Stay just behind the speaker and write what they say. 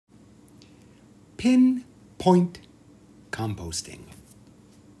Pinpoint Composting.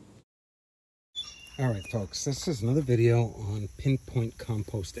 Alright folks, this is another video on pinpoint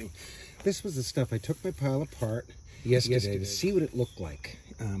composting. This was the stuff I took my pile apart yesterday to see what it looked like.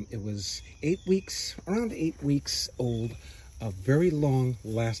 It was around 8 weeks old of very long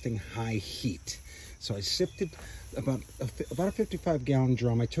lasting high heat. So I sifted about a 55-gallon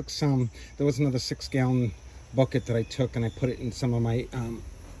drum. I took some, there was another 6-gallon bucket that I took, and I put it in some of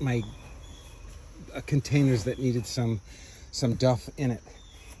my containers that needed some duff in it.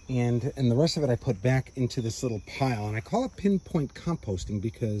 And the rest of it I put back into this little pile, and I call it pinpoint composting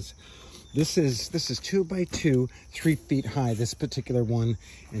because this is 2 by 2, 3 feet high, this particular one,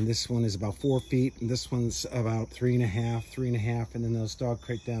 and this one is about 4 feet, and this one's about 3.5, and then there's dog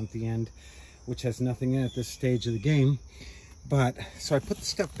crate down at the end, which has nothing in it at this stage of the game. But so I put the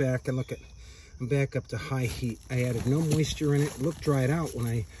stuff back, and look at, I'm back up to high heat. I added no moisture in it. It looked dried out when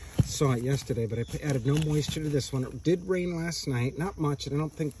I saw it yesterday, but I added no moisture to this one. It did rain last night, not much, and I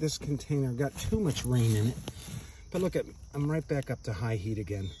don't think this container got too much rain in it. But look at, I'm right back up to high heat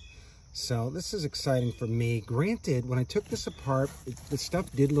again. So this is exciting for me. Granted, when I took this apart, the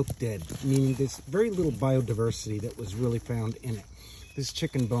stuff did look dead, meaning there's very little biodiversity that was really found in it. This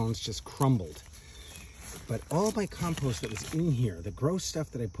chicken bones just crumbled. But all my compost that was in here, the gross stuff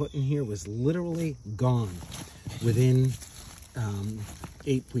that I put in here, was literally gone within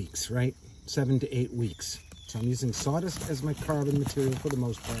 8 weeks, right? 7 to 8 weeks. So I'm using sawdust as my carbon material for the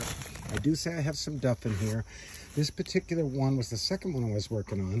most part. I do say I have some duff in here. This particular one was the second one I was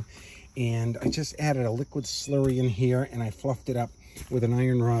working on, and I just added a liquid slurry in here, and I fluffed it up with an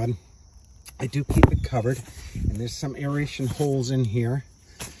iron rod. I do keep it covered, and there's some aeration holes in here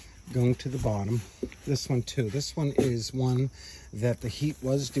going to the bottom. This one too. This one is one that the heat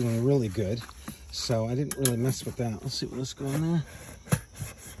was doing really good, so I didn't really mess with that. Let's see what's going there.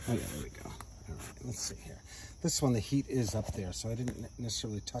 Oh yeah, there we go. All right, let's see here. This one, the heat is up there, so I didn't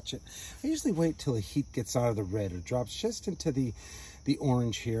necessarily touch it. I usually wait till the heat gets out of the red or drops just into the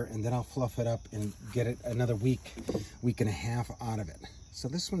orange here, and then I'll fluff it up and get it another week and a half out of it. So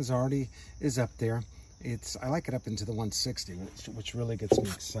this one's already is up there. I like it up into the 160, which really gets me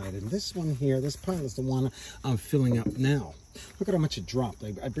excited. This one here, this pile is the one I'm filling up now. Look at how much it dropped.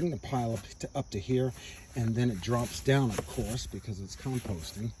 I bring the pile up to here, and then it drops down, of course, because it's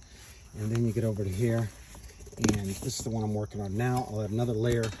composting. And then you get over to here, and this is the one I'm working on now. I'll add another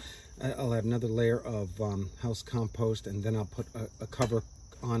layer. I'll add another layer of house compost, and then I'll put a cover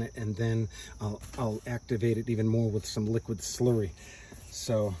on it, and then I'll activate it even more with some liquid slurry.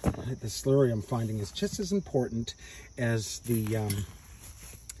 So the slurry I'm finding is just as important as the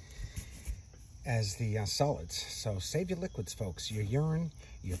solids. So save your liquids, folks. Your urine,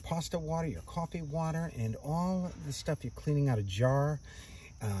 your pasta water, your coffee water, and all the stuff you're cleaning out a jar,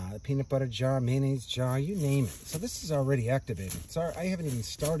 peanut butter jar, mayonnaise jar, you name it. So this is already activated. I haven't even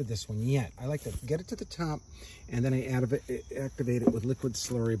started this one yet. I like to get it to the top, and then I activate it with liquid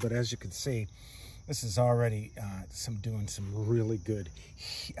slurry. But as you can see, this is already doing some really good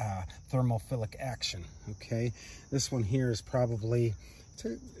thermophilic action. Okay, this one here is probably,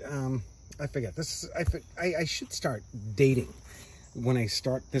 I forget. I should start dating when I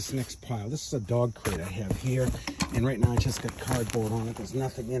start this next pile. This is a dog crate I have here, and right now I just got cardboard on it. There's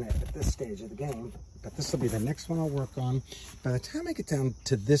nothing in it at this stage of the game, but this will be the next one I'll work on. By the time I get down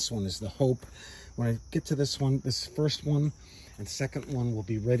to this one is the hope. When I get to this one, this first one and second one will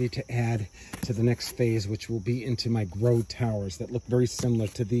be ready to add to the next phase, which will be into my grow towers that look very similar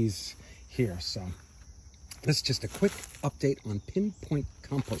to these here. So this is just a quick update on pinpoint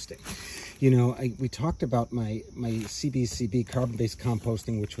composting. You know, we talked about my CBCB, carbon-based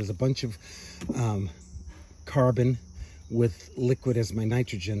composting, which was a bunch of carbon with liquid as my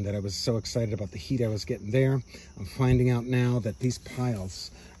nitrogen, that I was so excited about the heat I was getting there. I'm finding out now that these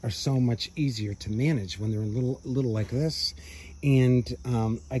piles are so much easier to manage when they're in little like this, and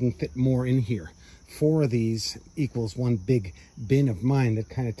I can fit more in here. 4 of these equals one big bin of mine that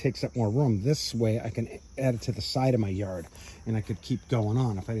kind of takes up more room. This way I can add it to the side of my yard, and I could keep going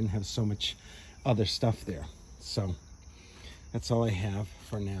on if I didn't have so much other stuff there. So that's all I have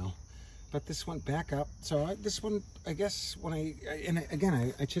for now. But this went back up. So this one, I guess, when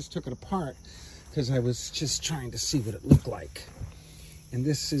I just took it apart because I was just trying to see what it looked like. And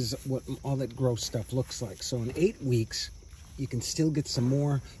this is what all that gross stuff looks like. So in 8 weeks, you can still get some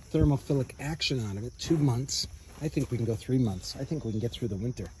more thermophilic action out of it. 2 months. I think we can go 3 months. I think we can get through the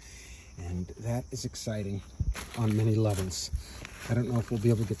winter. And that is exciting on many levels. I don't know if we'll be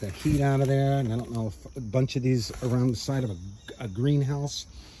able to get that heat out of there, and I don't know if a bunch of these around the side of a greenhouse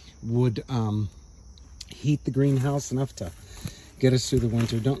would heat the greenhouse enough to get us through the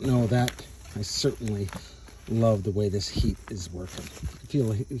winter. Don't know that I certainly love the way this heat is working.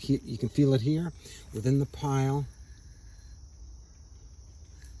 You can feel it here within the pile.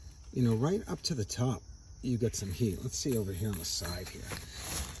 You know, right up to the top, you get some heat. Let's see over here on the side here.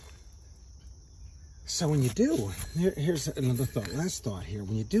 So when you do, here's another thought, last thought here.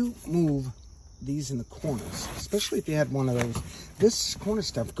 When you do move these in the corners, especially if you had one of those, this corner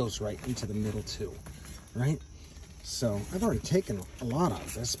stuff goes right into the middle too, right? So I've already taken a lot out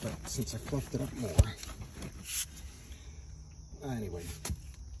of this, but since I fluffed it up more. Anyway,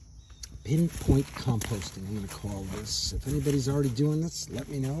 pinpoint composting, I'm going to call this. If anybody's already doing this, let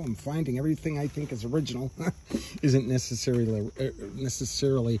me know. I'm finding everything I think is original isn't necessarily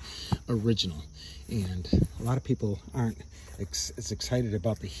original. And a lot of people aren't as excited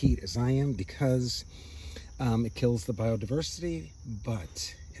about the heat as I am because it kills the biodiversity.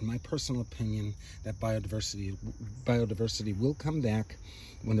 But in my personal opinion, that biodiversity will come back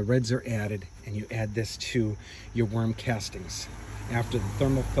when the reds are added and you add this to your worm castings after the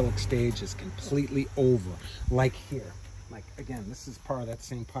thermophilic stage is completely over. Like here, like again, this is part of that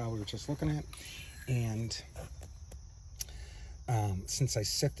same pile we were just looking at. And since I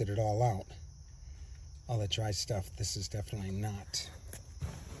sifted it all out, all that dry stuff, this is definitely not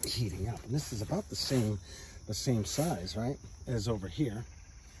heating up. And this is about the same size, right, as over here.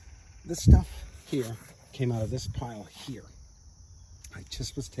 This stuff here came out of this pile here. I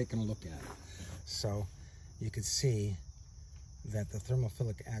just was taking a look at it. So you could see that the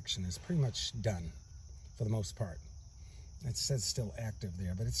thermophilic action is pretty much done for the most part. It says still active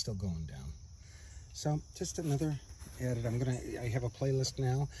there, but it's still going down. So just another added. I have a playlist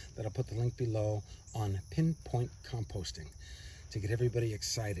now that I'll put the link below on pinpoint composting to get everybody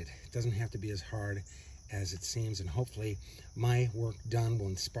excited. It doesn't have to be as hard as it seems, and hopefully my work done will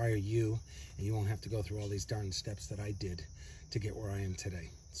inspire you and you won't have to go through all these darn steps that I did to get where I am today.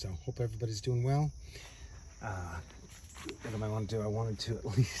 So hope everybody's doing well. What do I want to do? I wanted to at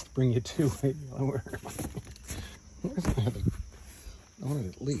least bring you to a lower. I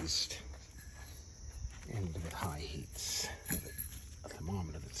wanted at least end with high heats. A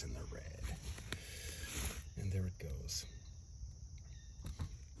thermometer that's in the red. And there it goes.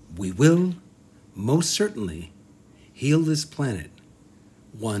 We will most certainly heal this planet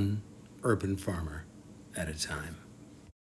one urban farmer at a time.